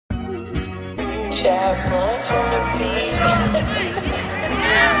Chat much on the beach.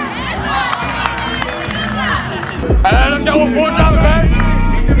 Let's go with 4 driving, man.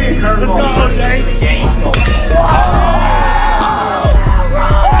 He's gonna be a curveball. Let's go, Jay. The game.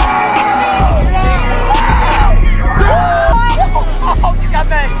 You got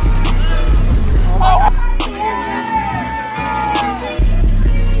back.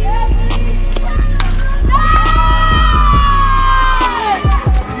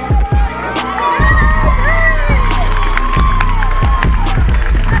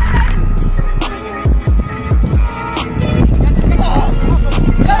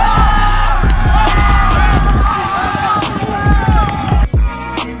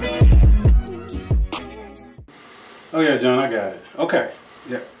 Oh yeah, John, I got it. Okay,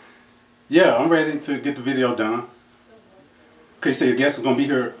 yeah, I'm ready to get the video done. Okay, you say your guest is gonna be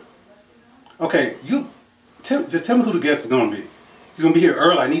here. Okay, just tell me who the guest is gonna be. He's gonna be here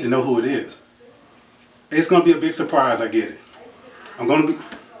early. I need to know who it is. It's gonna be a big surprise. I get it.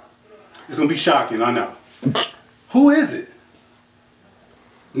 It's gonna be shocking. I know. Who is it?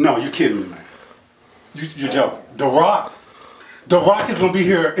 No, you're kidding me, man. You're joking. The Rock. The Rock is gonna be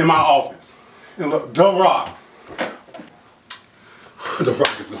here in my office. And look, The Rock. The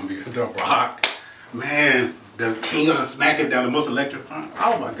Rock is gonna be here. The Rock, man, the king of the smackdown, the most electrifying.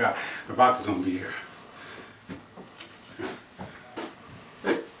 Oh my God, The Rock is gonna be here.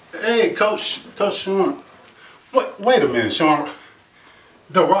 Hey, Coach Sean. Wait a minute, Sean.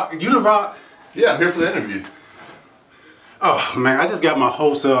 The Rock, you The Rock? Yeah, I'm here for the interview. Oh man, I just got my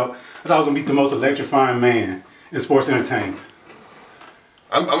hopes up. I thought I was gonna be the most electrifying man in sports entertainment.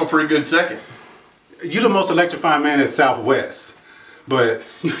 I'm a pretty good second. You're the most electrifying man at Southwest. But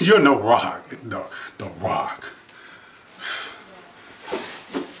you're no Rock, the Rock.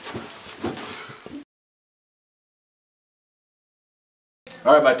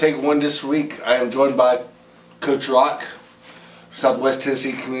 All right, my take one this week. I am joined by Coach Rock, Southwest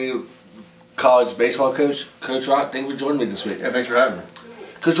Tennessee Community College baseball coach. Coach Rock, thank you for joining me this week. Yeah, thanks for having me.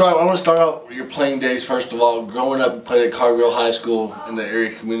 Coach Rock, I want to start out with your playing days first of all. Growing up, you played at Cargill High School in the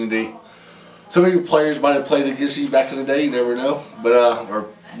area community. Some of your players might have played against you back in the day, you never know. But, or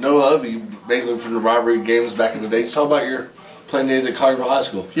know of you, basically from the rivalry games back in the day. Just talk about your playing days at Cargill High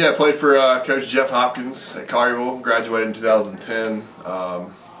School. Yeah, I played for Coach Jeff Hopkins at Cargill, graduated in 2010.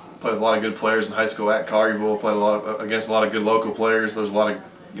 Played with a lot of good players in high school at Cargill, played against a lot of good local players. There's a lot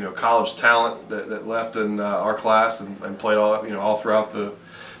of college talent that left in our class and played all throughout the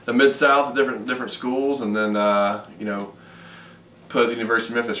Mid-South, different schools, and then put at the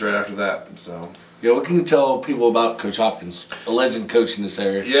University of Memphis right after that. So yeah, what can you tell people about Coach Hopkins, a legend coach in this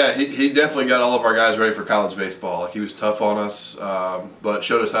area? Yeah, he definitely got all of our guys ready for college baseball. Like, he was tough on us, but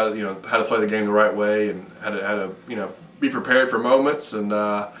showed us how to play the game the right way and how to be prepared for moments. And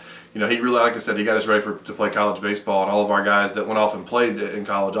he really, like I said, he got us ready to play college baseball. And all of our guys that went off and played in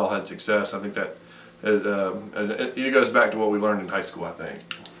college all had success. I think that it goes back to what we learned in high school, I think.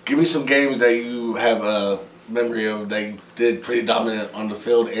 Give me some games that you have a memory of they did pretty dominant on the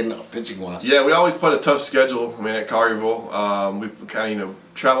field and pitching wise. Yeah, we always played a tough schedule. I mean, at Cargill, we kind of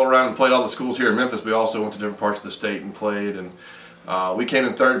traveled around and played all the schools here in Memphis. We also went to different parts of the state and played, and we came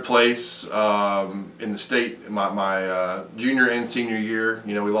in 3rd place in the state my junior and senior year.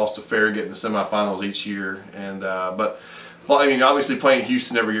 We lost to Farragut in the semifinals each year, and but I mean, obviously playing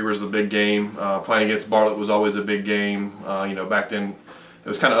Houston every year was the big game. Playing against Bartlett was always a big game. Back then, it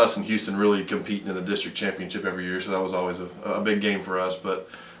was kind of us and Houston really competing in the district championship every year, so that was always a big game for us. But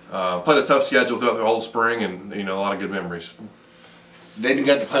played a tough schedule throughout the whole spring, and a lot of good memories. Then you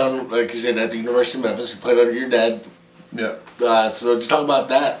got to play on, like you said, at the University of Memphis. You played under your dad. Yeah. So just talk about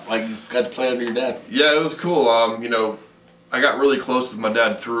that. Like, you got to play under your dad. Yeah, it was cool. I got really close with my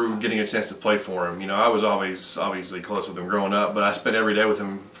dad through getting a chance to play for him. I was always obviously close with him growing up, but I spent every day with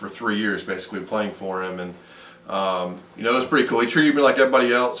him for 3 years basically playing for him, and it was pretty cool. He treated me like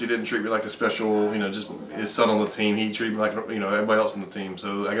everybody else. He didn't treat me like a special, just his son on the team. He treated me like, everybody else on the team.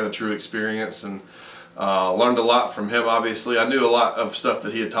 So I got a true experience and learned a lot from him, obviously. I knew a lot of stuff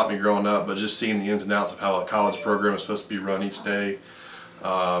that he had taught me growing up, but just seeing the ins and outs of how a college program is supposed to be run each day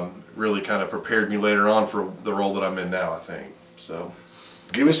really kind of prepared me later on for the role that I'm in now, I think. So,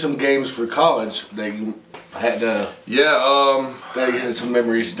 give me some games for college that you had that you had some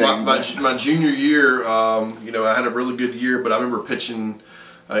memories. My junior year, I had a really good year, but I remember pitching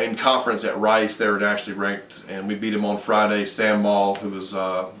in conference at Rice. They were nationally ranked, and we beat him on Friday. Sam Mall, who was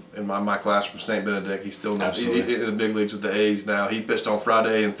in my class from St. Benedict, he's still in the big leagues with the A's now. He pitched on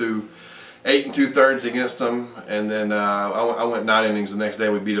Friday and threw 8 2/3 against them, and then I went 9 innings the next day.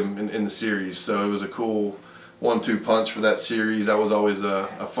 We beat him in the series, so it was a cool 1-2 punch for that series. That was always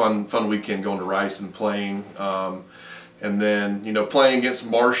a fun weekend going to Rice and playing. And then, you know, playing against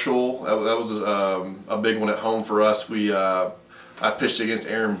Marshall, that was a big one at home for us. I pitched against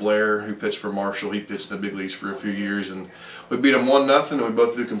Aaron Blair, who pitched for Marshall. He pitched in the big leagues for a few years, and we beat him 1-0, and we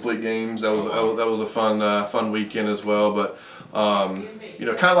both threw complete games. That was a fun weekend as well. But you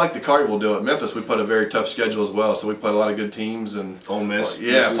know, kind of like the Collierville deal at Memphis, we played a very tough schedule as well. So we played a lot of good teams, and Ole Miss.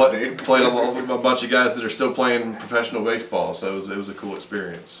 Yeah, played a bunch of guys that are still playing professional baseball. So it was a cool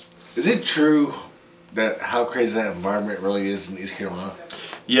experience. Is it true that how crazy that environment really is in East Carolina?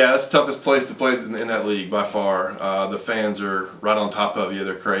 Yeah, it's the toughest place to play in that league by far. The fans are right on top of you.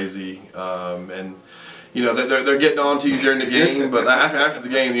 They're crazy, and you know they're getting on to you during the game. But after the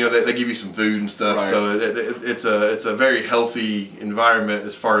game, you know they give you some food and stuff. Right. So it's a very healthy environment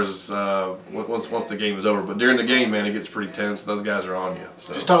as far as once the game is over. But during the game, man, it gets pretty tense. Those guys are on you.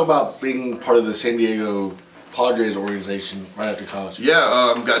 So. Just talk about being part of the San Diego Padres organization right after college.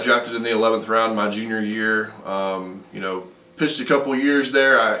 Yeah, got drafted in the 11th round my junior year. You know. Pitched a couple years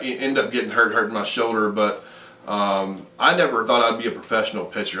there. I ended up getting hurting my shoulder, but I never thought I'd be a professional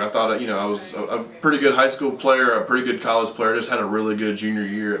pitcher. I thought, you know, I was a pretty good high school player, a pretty good college player. Just had a really good junior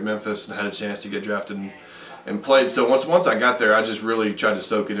year at Memphis and had a chance to get drafted and played. So once I got there, I just really tried to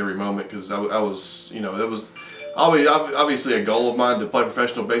soak in every moment because I was, you know, it was obviously a goal of mine to play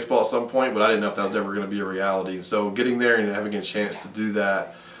professional baseball at some point, but I didn't know if that was ever going to be a reality. So getting there and having a chance to do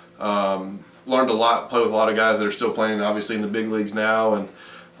that. Learned a lot, played with a lot of guys that are still playing obviously in the big leagues now, and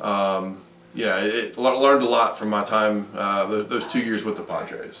yeah, learned a lot from my time those 2 years with the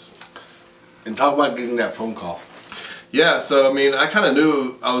Padres. And talk about getting that phone call. Yeah, so I mean, I kind of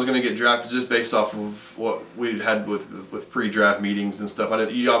knew I was going to get drafted just based off of what we had with pre-draft meetings and stuff.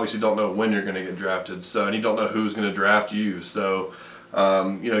 You obviously don't know when you're going to get drafted, so and you don't know who's going to draft you. So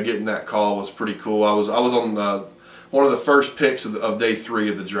you know, getting that call was pretty cool. I was on one of the first picks of day 3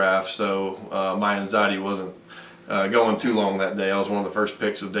 of the draft, so my anxiety wasn't going too long that day. I was one of the first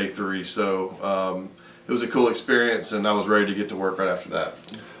picks of day 3, so it was a cool experience, and I was ready to get to work right after that.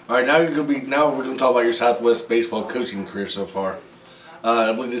 All right, now we're going to talk about your Southwest baseball coaching career so far.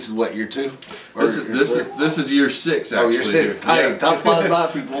 I believe this is what, year 2? This is year 6 actually. Oh, year 6. Time flies by,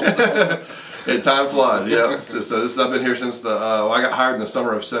 people. Yeah, time flies. Yeah. So I've been here since I got hired in the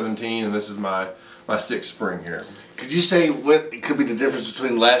summer of '17, and this is my 6th spring here. Could you say what could be the difference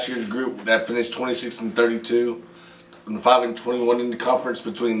between last year's group that finished 26-32 and 5-21 in the conference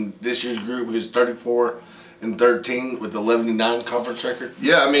between this year's group who's 34-13 with 11-9 conference record?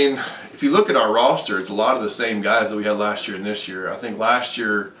 Yeah, I mean, if you look at our roster, it's a lot of the same guys that we had last year and this year. I think last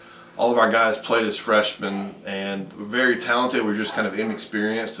year all of our guys played as freshmen and were very talented. We're just kind of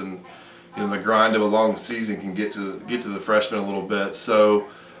inexperienced, and you know the grind of a long season can get to the freshmen a little bit. So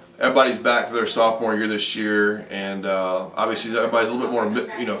everybody's back for their sophomore year this year, and obviously everybody's a little bit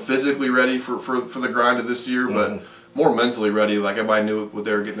more, you know, physically ready for the grind of this year, but more mentally ready. Like everybody knew what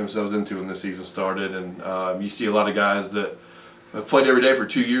they were getting themselves into when the season started, and you see a lot of guys that have played every day for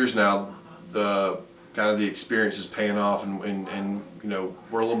 2 years now. The experience is paying off, and you know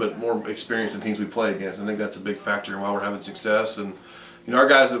we're a little bit more experienced than teams we play against. I think that's a big factor in why we're having success, and you know, our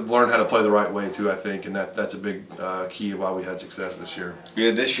guys have learned how to play the right way too, I think, and that's a big key of why we had success this year. Yeah,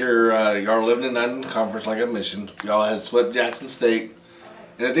 this year y'all are 11-9 in the conference, like I mentioned. Y'all had swept Jackson State,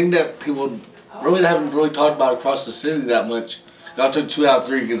 and I think that people really haven't talked about across the city that much. Y'all took 2 out of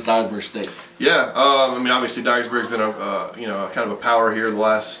 3 against Dyersburg State. Yeah, I mean, obviously Dyersburg's been a kind of a power here the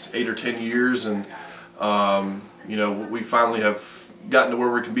last 8 or 10 years, and you know, we finally have gotten to where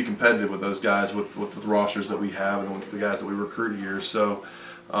we can be competitive with those guys with the rosters that we have and with the guys that we recruit here. So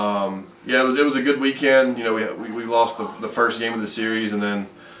yeah, it was a good weekend. You know, we lost the first game of the series, and then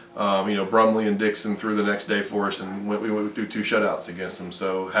you know, Brumley and Dixon threw the next day for us, and we went through 2 shutouts against them.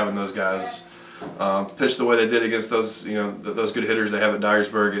 So having those guys pitch the way they did against those, you know, those good hitters they have at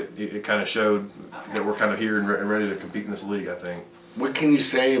Dyersburg, it kind of showed that we're kind of here and ready to compete in this league, I think. What can you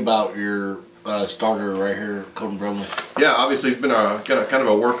say about your starter right here, Colton Brumley? Yeah, obviously he's been kind of a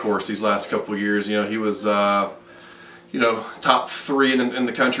workhorse these last couple of years. You know, he was you know, top 3 in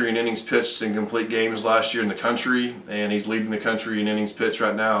the country in innings pitched in complete games last year in the country, and he's leading the country in innings pitched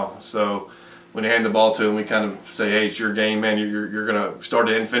right now. So when they hand the ball to him, we kind of say, hey, it's your game, man. You're gonna start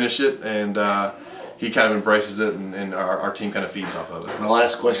it and finish it, and he kind of embraces it, and our team kind of feeds off of it. My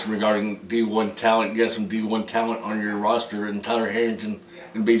last question regarding D1 talent. You got some D1 talent on your roster, and Tyler Harrington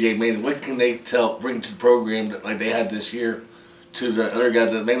and BJ Maynard. What can they bring to the program that like they had this year to the other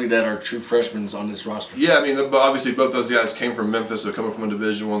guys that maybe that are true freshmen on this roster? Yeah, I mean, obviously both those guys came from Memphis, so coming from a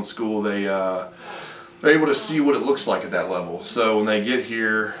Division I school, they're able to see what it looks like at that level. So when they get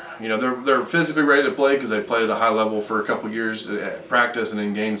here, you know, they're physically ready to play because they played at a high level for a couple years at practice and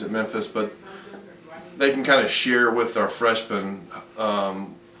in games at Memphis, but they can kind of share with our freshmen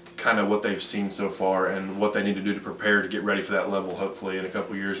kind of what they've seen so far and what they need to do to prepare to get ready for that level, hopefully in a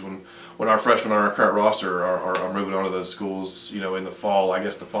couple years when our freshmen on our current roster are moving on to those schools, you know, in the fall, I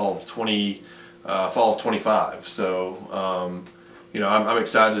guess the fall of 25. So, you know, I'm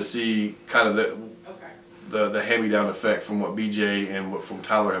excited to see kind of the hand-me-down effect from what BJ and what from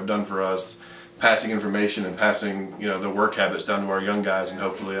Tyler have done for us, passing information and passing, you know, the work habits down to our young guys, and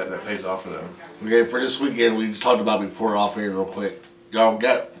hopefully that pays off for them. Okay, for this weekend, we just talked about before off air real quick. Y'all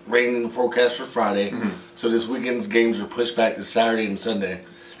got rain in the forecast for Friday, so this weekend's games are pushed back to Saturday and Sunday.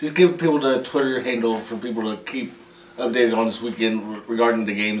 Just give people the Twitter handle for people to keep updated on this weekend regarding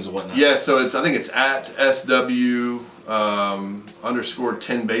the games and whatnot. Yeah, so I think it's at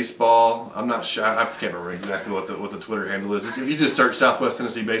SW_10 baseball. I'm not sure. I can't remember exactly what the Twitter handle is. If you just search Southwest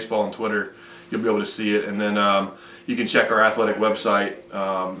Tennessee baseball on Twitter, you'll be able to see it, and then you can check our athletic website,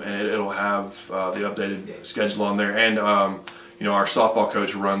 and it'll have the updated schedule on there. And you know, our softball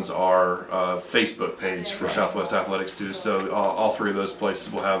coach runs our Facebook page for Southwest Athletics too. So all three of those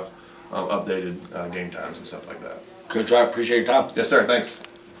places will have updated game times and stuff like that. Coach Rock, appreciate your time. Yes, sir. Thanks.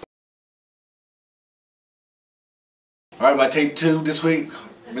 All right, my take two this week,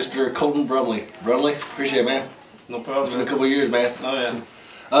 Mr. Colton Brumley. Brumley, appreciate it, man. No problem. It's been a couple of years, man. Oh,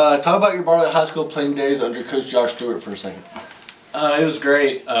 yeah. Talk about your Bartlett High School playing days under Coach Josh Stewart for a second. It was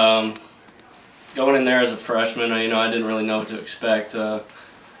great. Going in there as a freshman, you know, I didn't really know what to expect. I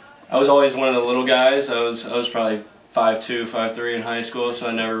was always one of the little guys. I was probably 5'2", 5'3" in high school, so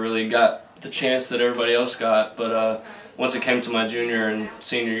I never really got the chance that everybody else got. But once it came to my junior and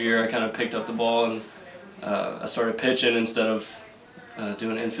senior year, I kind of picked up the ball and I started pitching instead of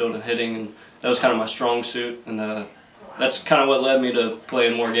doing infield and hitting, and that was kind of my strong suit, and that's kind of what led me to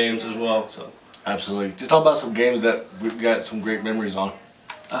playing more games as well. So absolutely. Just talk about some games that we've got some great memories on.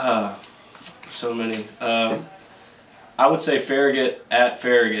 So many. I would say Farragut at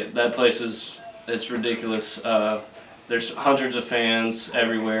Farragut. That place it's ridiculous. There's hundreds of fans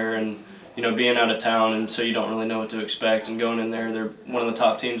everywhere, and you know, being out of town, and so you don't really know what to expect. And going in there, they're one of the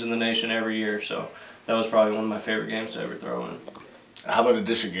top teams in the nation every year. So that was probably one of my favorite games to ever throw in. How about a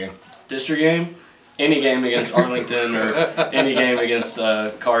district game? District game? Any game against Arlington or any game against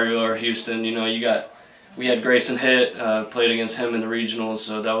Cargill or Houston. You know, we had Grayson hit, played against him in the regionals,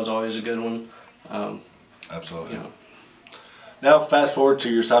 so that was always a good one. Absolutely. You know. Now fast forward to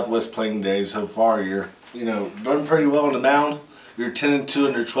your Southwest playing days. So far, you're done pretty well on the mound. You're 10-2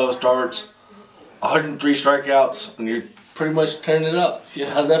 in your 12 starts, 103 strikeouts, and you're pretty much tearing it up. Yeah.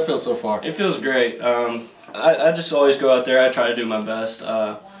 How's that feel so far? It feels great. I just always go out there. I try to do my best.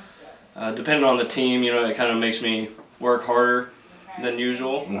 Depending on the team, you know, it kind of makes me work harder than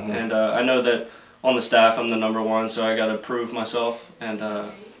usual. And I know that on the staff I'm the #1, so I got to prove myself. And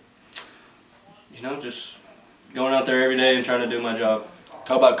you know, just going out there every day and trying to do my job.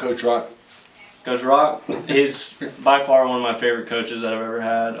 Talk about Coach Rock. Coach Rock, he's by far one of my favorite coaches that I've ever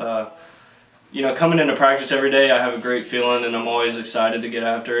had. You know, coming into practice every day, I have a great feeling, and I'm always excited to get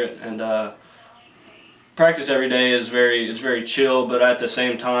after it. And practice every day is very chill, but at the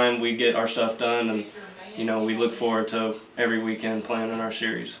same time, we get our stuff done, and you know, we look forward to every weekend playing in our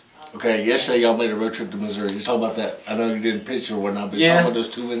series. Okay, yesterday y'all made a road trip to Missouri. Just talk about that. I know you didn't pitch or whatnot, but just talk about those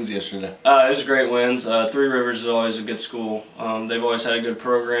 2 wins yesterday. It was great wins. Three Rivers is always a good school. They've always had a good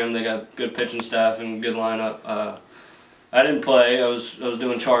program. They got good pitching staff and good lineup. I didn't play. I was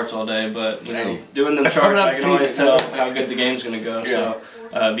doing charts all day, but you know, doing them charts, I can always tell how good the game's gonna go. Yeah. So,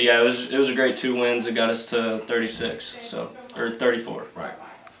 but yeah, it was a great 2 wins. It got us to 36, or 34. Right.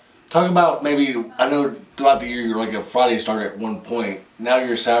 Talk about maybe, I know throughout the year you're like a Friday starter at one point. Now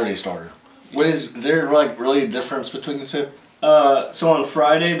you're a Saturday starter. Is there like really a difference between the two? So on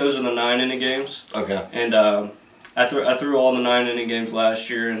Friday, those are the 9-inning games. Okay. And I threw all the 9-inning games last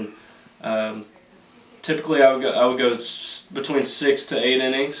year, and typically I would go between 6 to 8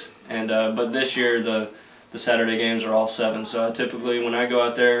 innings. And but this year the Saturday games are all 7. So I typically, when I go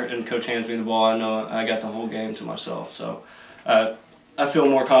out there and coach hands me the ball, I know I got the whole game to myself. So I feel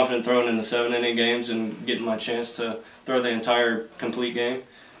more confident throwing in the 7-inning games and getting my chance to throw the entire complete game.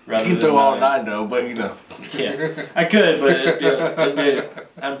 You can throw all 9 though, but you know. Yeah, I could, but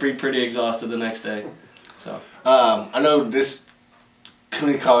I'd be pretty exhausted the next day. So I know this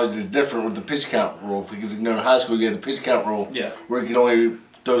community college is different with the pitch count rule, because you know in high school you had the pitch count rule, yeah, where you can only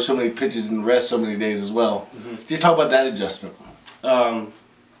throw so many pitches and rest so many days as well. Just talk about that adjustment.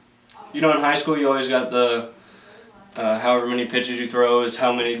 You know, in high school you always got the however many pitches you throw is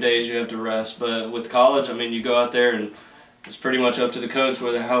how many days you have to rest. But with college, I mean, you go out there and it's pretty much up to the coach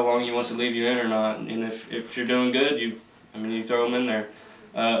whether how long he wants to leave you in or not. And if you're doing good, you throw them in there.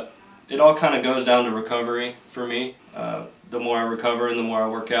 It all kind of goes down to recovery for me. The more I recover and the more I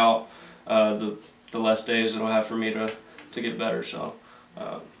work out, the less days it'll have for me to get better. So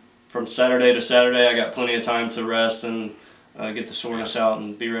from Saturday to Saturday, I got plenty of time to rest and get the soreness out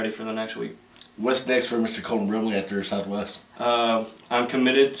and be ready for the next week. What's next for Mr. Colton Brumley after Southwest? I'm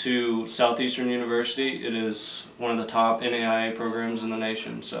committed to Southeastern University. It is one of the top NAIA programs in the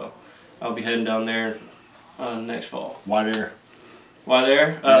nation, so I'll be heading down there next fall. Why there? Why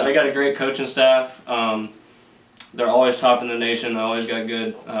there? They got a great coaching staff. They're always top in the nation. They always got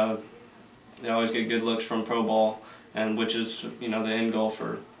good. They always get good looks from pro ball, and which is the end goal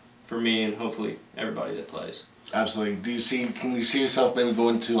for me and hopefully everybody that plays. Absolutely. Can you see yourself maybe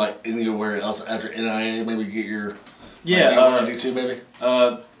going to like anywhere else after NIA? Maybe get your D2 maybe.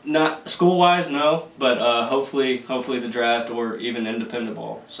 Not school wise, no, but hopefully the draft or even independent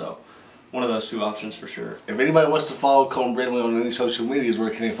ball. So one of those two options for sure. If anybody wants to follow Colton Brumley on any social medias, where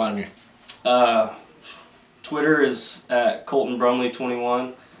can they find you? Twitter is at Colton Brumley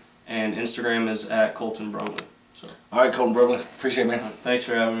 21, and Instagram is at Colton Brumley. So. All right, Colton Brumley. Appreciate it, man. Thanks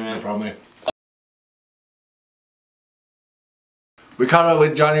for having me, man. No problem, man. We caught up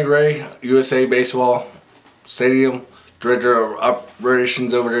with Johnny Ray, USA Baseball Stadium, Director of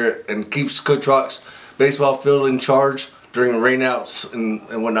Operations over there, and keeps Coach Rock's baseball field in charge during rainouts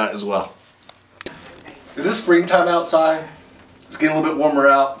and whatnot as well. Is this springtime outside? It's getting a little bit warmer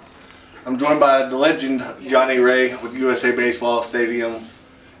out. I'm joined by the legend Johnny Ray with USA Baseball Stadium,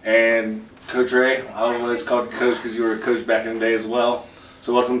 and Coach Ray. I always called you Coach because you were a coach back in the day as well.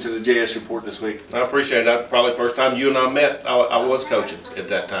 So welcome to the JS Report this week. I appreciate it. That's probably the first time you and I met. I was coaching at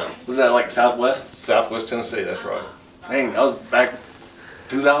that time. Was that like Southwest? Southwest Tennessee, that's right. Dang, that was back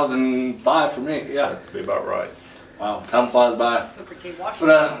 2005 for me, yeah. That'd be about right. Wow, time flies by.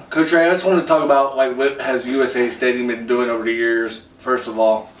 But Coach Ray, I just wanted to talk about like what has USA Stadium been doing over the years. First of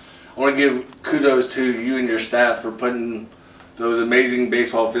all, I want to give kudos to you and your staff for putting those amazing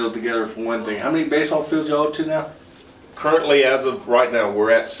baseball fields together for one thing. How many baseball fields y'all up to now? Currently, as of right now,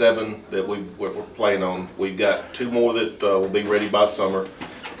 we're at 7 that we're playing on. We've got 2 more that will be ready by summer.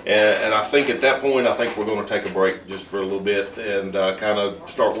 And I think at that point, I think we're going to take a break just for a little bit and kind of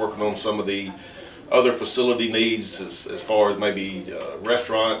start working on some of the other facility needs as far as maybe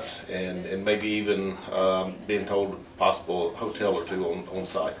restaurants and maybe even being told a possible hotel or 2 on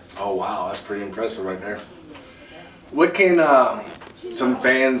site. Oh wow, that's pretty impressive right there. What can some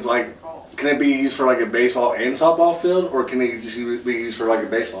fans like? Can it be used for like a baseball and softball field, or can it just be used for like a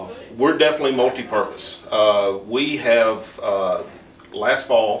baseball? We're definitely multi-purpose. We have last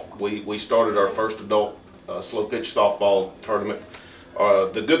fall we started our first adult slow pitch softball tournament.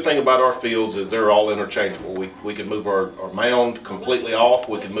 The good thing about our fields is they're all interchangeable. We can move our mound completely off.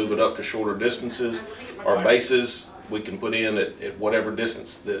 We can move it up to shorter distances. Our bases we can put in at whatever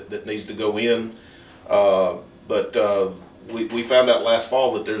distance that needs to go in. We found out last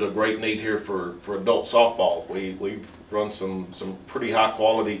fall that there's a great need here for adult softball. We've run some pretty high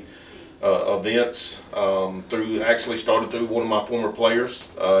quality events actually started through one of my former players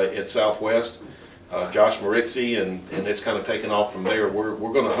at Southwest, Josh Maritzi, and it's kind of taken off from there.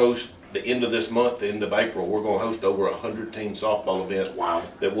 We're going to host the end of this month, the end of April. We're going to host over 100-team softball event. Wow!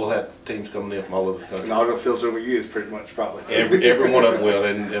 That we'll have teams coming in from all over the country. And all the fields will be used pretty much, probably. Every one of them will,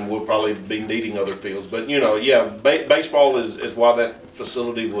 and we'll probably be needing other fields. But yeah, baseball is why that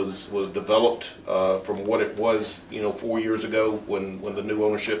facility was developed from what it was 4 years ago when the new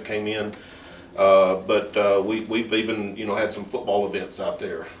ownership came in. We've even had some football events out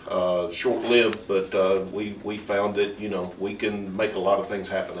there, short-lived, but we found that we can make a lot of things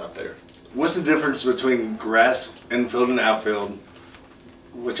happen out there. What's the difference between grass infield and outfield,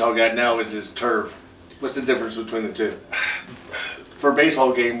 which y'all got now is just turf? What's the difference between the two? For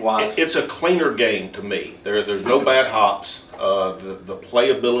baseball game wise, it's a cleaner game to me. There's no bad hops. The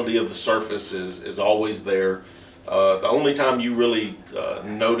playability of the surface is always there. The only time you really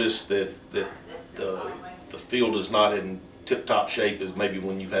notice that the field is not in tip-top shape is maybe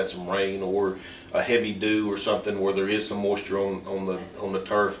when you've had some rain or a heavy dew or something where there is some moisture on the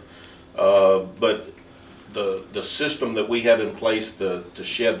turf. But the system that we have in place to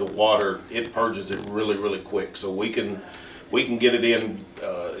shed the water, it purges it really quick. So we can get it in,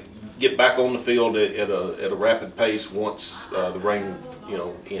 get back on the field at a rapid pace once the rain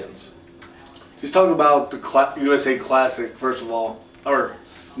ends. Just talk about the USA Classic first of all, or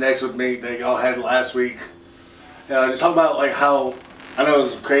next with me that y'all had last week. Just talk about like how, I know it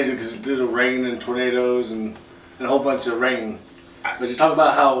was crazy because it did the rain and tornadoes and a whole bunch of rain, but just talk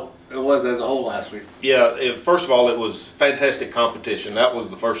about it was as a whole last week? Yeah, first of all, it was fantastic competition. That was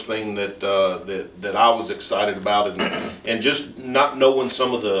the first thing that that I was excited about, and just not knowing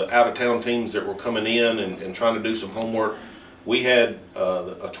some of the out-of-town teams that were coming in and trying to do some homework. We had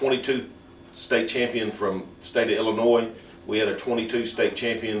a 22 state champion from the state of Illinois. We had a 22 state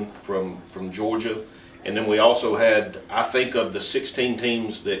champion from Georgia. And then we also had, I think of the 16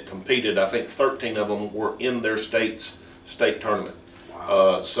 teams that competed, I think 13 of them were in their state tournament.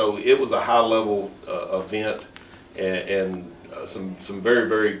 Wow. So it was a high-level event and some very,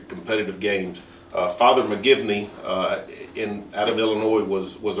 very competitive games. Father McGivney out of Illinois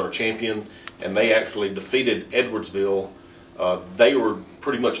was our champion, and they actually defeated Edwardsville. They were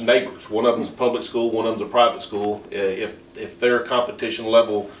pretty much neighbors. One of them's a public school, one of them's a private school. If their competition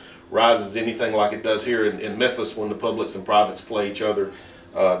level rises anything like it does here in Memphis when the publics and privates play each other,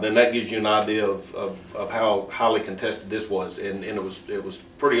 then that gives you an idea of how highly contested this was. And it was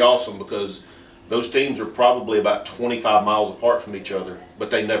pretty awesome because those teams are probably about 25 miles apart from each other,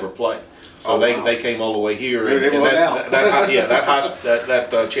 but they never play. So they came all the way here. That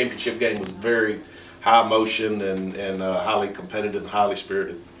championship game was very high motion and highly competitive and highly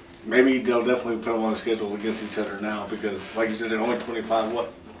spirited. Maybe they'll definitely put them on the schedule against each other now because, like you said, they're only 25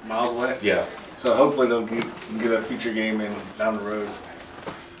 miles away. Yeah. So hopefully they'll get a future game in down the road.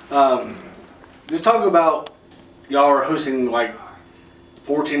 Just talk about y'all are hosting like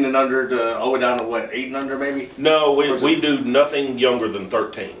 14 and under to all the way down to what, 8 and under maybe? No, we do nothing younger than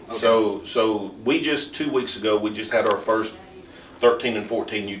 13. Okay. So we just 2 weeks ago we just had our first 13 and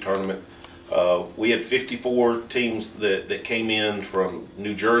 14U tournament. We had 54 teams that came in from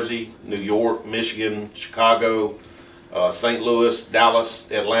New Jersey, New York, Michigan, Chicago, St. Louis, Dallas,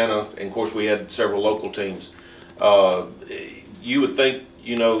 Atlanta, and of course we had several local teams. You would think,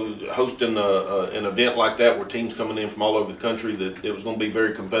 you know, hosting an event like that where teams coming in from all over the country, that it was going to be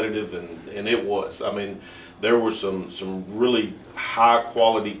very competitive, and it was. I mean, there were some really high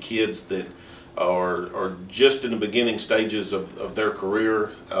quality kids that are just in the beginning stages of their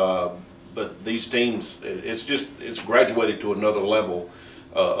career. But these teams, it's graduated to another level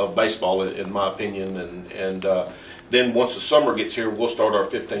of baseball, in my opinion. And then once the summer gets here, we'll start our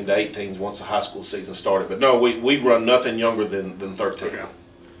 15 to 18s once the high school season started. But no, we run nothing younger than 13. Okay.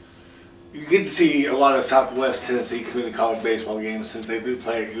 You get to see a lot of Southwest Tennessee community college baseball games since they do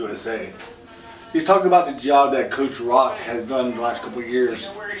play at USA. He's talking about the job that Coach Rock has done the last couple of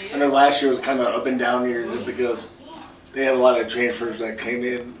years. I know last year was kind of up and down year just because they had a lot of transfers that came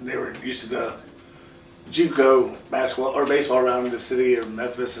in. They were used to the JUCO basketball or baseball around the city of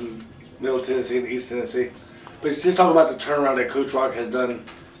Memphis and Middle Tennessee and East Tennessee. But just talk about the turnaround that Coach Rock has done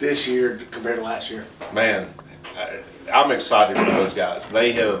this year compared to last year. Man, I'm excited for those guys.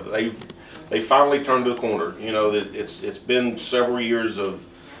 They finally turned the corner. You know, it's been several years of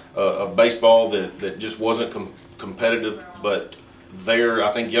baseball that just wasn't competitive, but I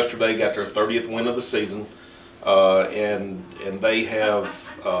think yesterday got their 30th win of the season. And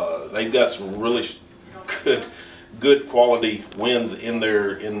they've got some really good quality wins in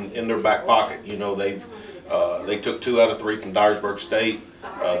their back pocket. You know, they took 2 out of 3 from Dyersburg State.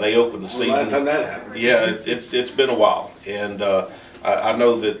 They opened the season. Last time that happened. Yeah, it's been a while, and I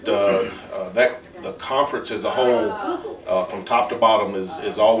know that the conference as a whole, from top to bottom,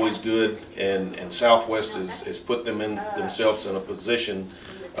 is always good, and Southwest has put themselves in a position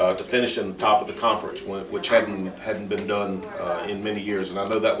to finish in the top of the conference, which hadn't been done in many years. And I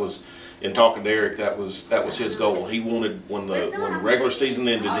know that was, in talking to Erik, that was his goal. He wanted, when the regular season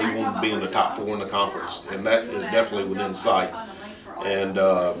ended, he wanted to be in the top 4 in the conference, and that is definitely within sight. And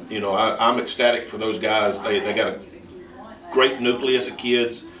you know, I'm ecstatic for those guys. They got a great nucleus of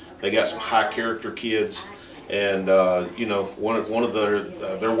kids. They got some high character kids, and you know, one of their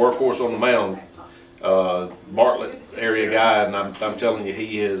workhorse on the mound, Bartlett area guy, and I'm telling you,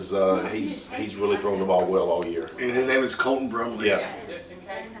 he's really thrown the ball well all year. And his name is Colton Brumley. Yeah.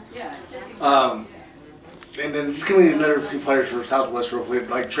 And then just give me another few players from Southwest real quick.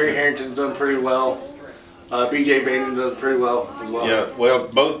 Like Trey Harrington's done pretty well. BJ Baden does pretty well as well. Yeah, well,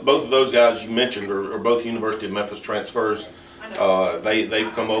 both of those guys you mentioned are both University of Memphis transfers.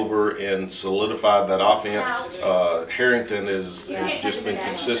 They've come over and solidified that offense. Harrington has just been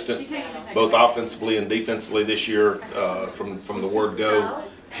consistent, both offensively and defensively this year. From the word go,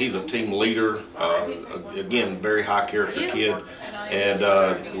 he's a team leader. Again, very high character kid. And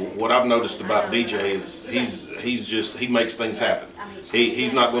what I've noticed about BJ is he makes things happen.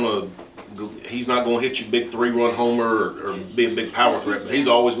 He's not going to hit you big 3-run homer or be a big power threat, but he's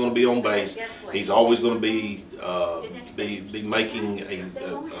always going to be on base. He's always going to be making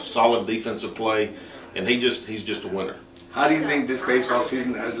a solid defensive play. and he's just a winner. How do you think this baseball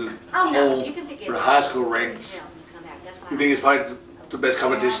season as a whole for the high school ranks? You think it's probably the best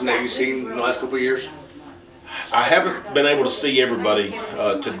competition that you've seen in the last couple of years? I haven't been able to see everybody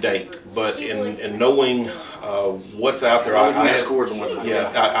to date, but in knowing what's out there,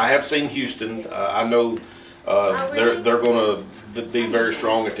 I have seen Houston. I know they're going to be very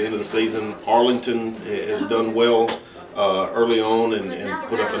strong at the end of the season. Arlington has done well early on and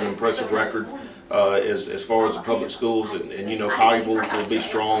put up an impressive record as far as the public schools, and you know, Colleyville will be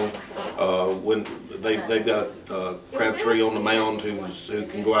strong when they've got Crabtree on the mound who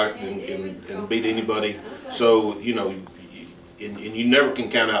can go out and beat anybody. So you know, and you never can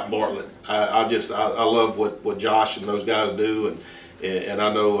count out Bartlett. I love what Josh and those guys do, and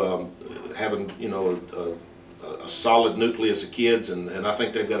I know having, you know, a solid nucleus of kids, and I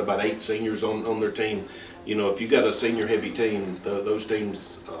think they've got about 8 seniors on their team. You know, if you've got a senior heavy team, those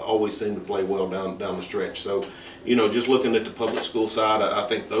teams always seem to play well down the stretch. So, you know, just looking at the public school side, I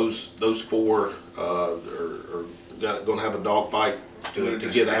think those 4 are going to have a dogfight to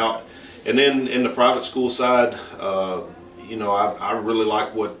get out. And then in the private school side, you know, I really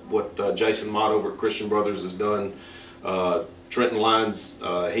like what Jason Mott over at Christian Brothers has done. Trenton Lyons,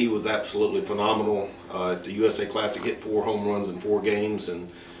 he was absolutely phenomenal at the USA Classic. Hit 4 home runs in 4 games, and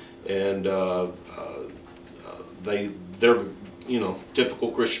they're, you know, typical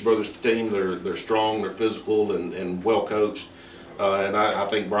Christian Brothers team. They're strong, they're physical, and well coached. And I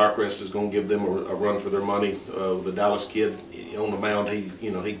think Briarcrest is going to give them a run for their money. The Dallas kid on the mound, he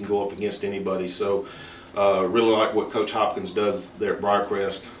can go up against anybody. So really like what Coach Hopkins does there at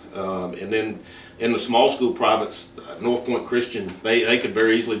Briarcrest. And then in the small school privates, North Point Christian, they could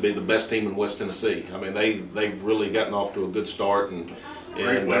very easily be the best team in West Tennessee. I mean, they've really gotten off to a good start, and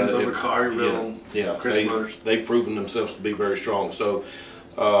great wins over Colleyville. Yeah, they've proven themselves to be very strong. So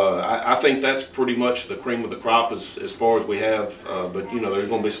I think that's pretty much the cream of the crop as far as we have. But you know, there's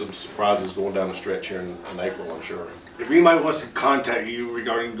going to be some surprises going down the stretch here in April, I'm sure. If anybody wants to contact you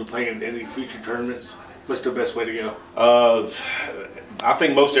regarding to playing in any future tournaments, what's the best way to go? I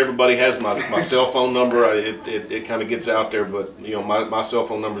think most everybody has my cell phone number. It kind of gets out there, but you know, my cell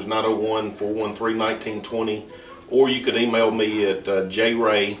phone number is 901-413-1920, or you could email me at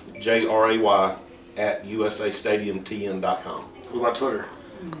jray, J-R-A-Y, at usastadiumtn.com. What about Twitter?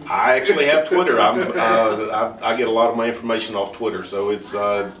 I actually have Twitter. I get a lot of my information off Twitter, so it's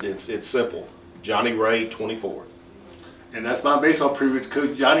simple. Johnny Ray 24. And that's my baseball preview with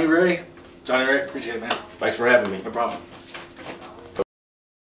Coach Johnny Ray. Johnny Ray, appreciate it, man. Thanks for having me. No problem.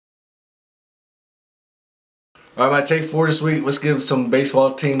 All right, my take 4 this week. Let's give some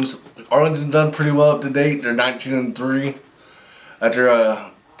baseball teams. Arlington's done pretty well up to date. They're 19-3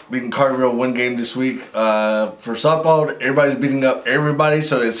 after beating Carterville 1 game this week. For softball, everybody's beating up everybody,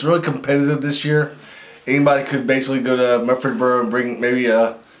 so it's really competitive this year. Anybody could basically go to Murfreesboro and bring maybe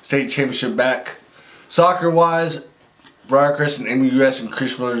a state championship back. Soccer-wise, Briarcrest and MUS and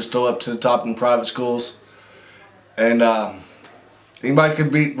Christian Brothers are still up to the top in private schools. And anybody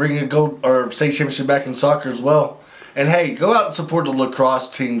could bring a gold or state championship back in soccer as well. And hey, go out and support the lacrosse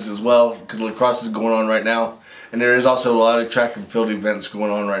teams as well, because lacrosse is going on right now. And there is also a lot of track and field events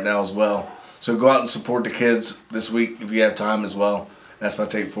going on right now as well. So go out and support the kids this week if you have time as well. And that's my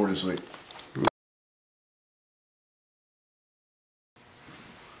take 4 this week.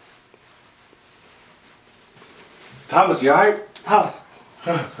 Thomas, you alright? Thomas.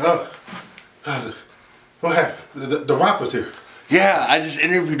 What happened? The Rock was here. Yeah, I just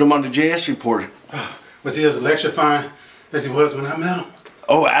interviewed him on the JS report. Was he as electrifying as he was when I met him?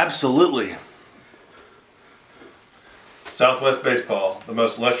 Oh, absolutely. Southwest Baseball, the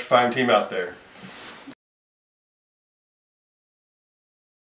most electrifying team out there.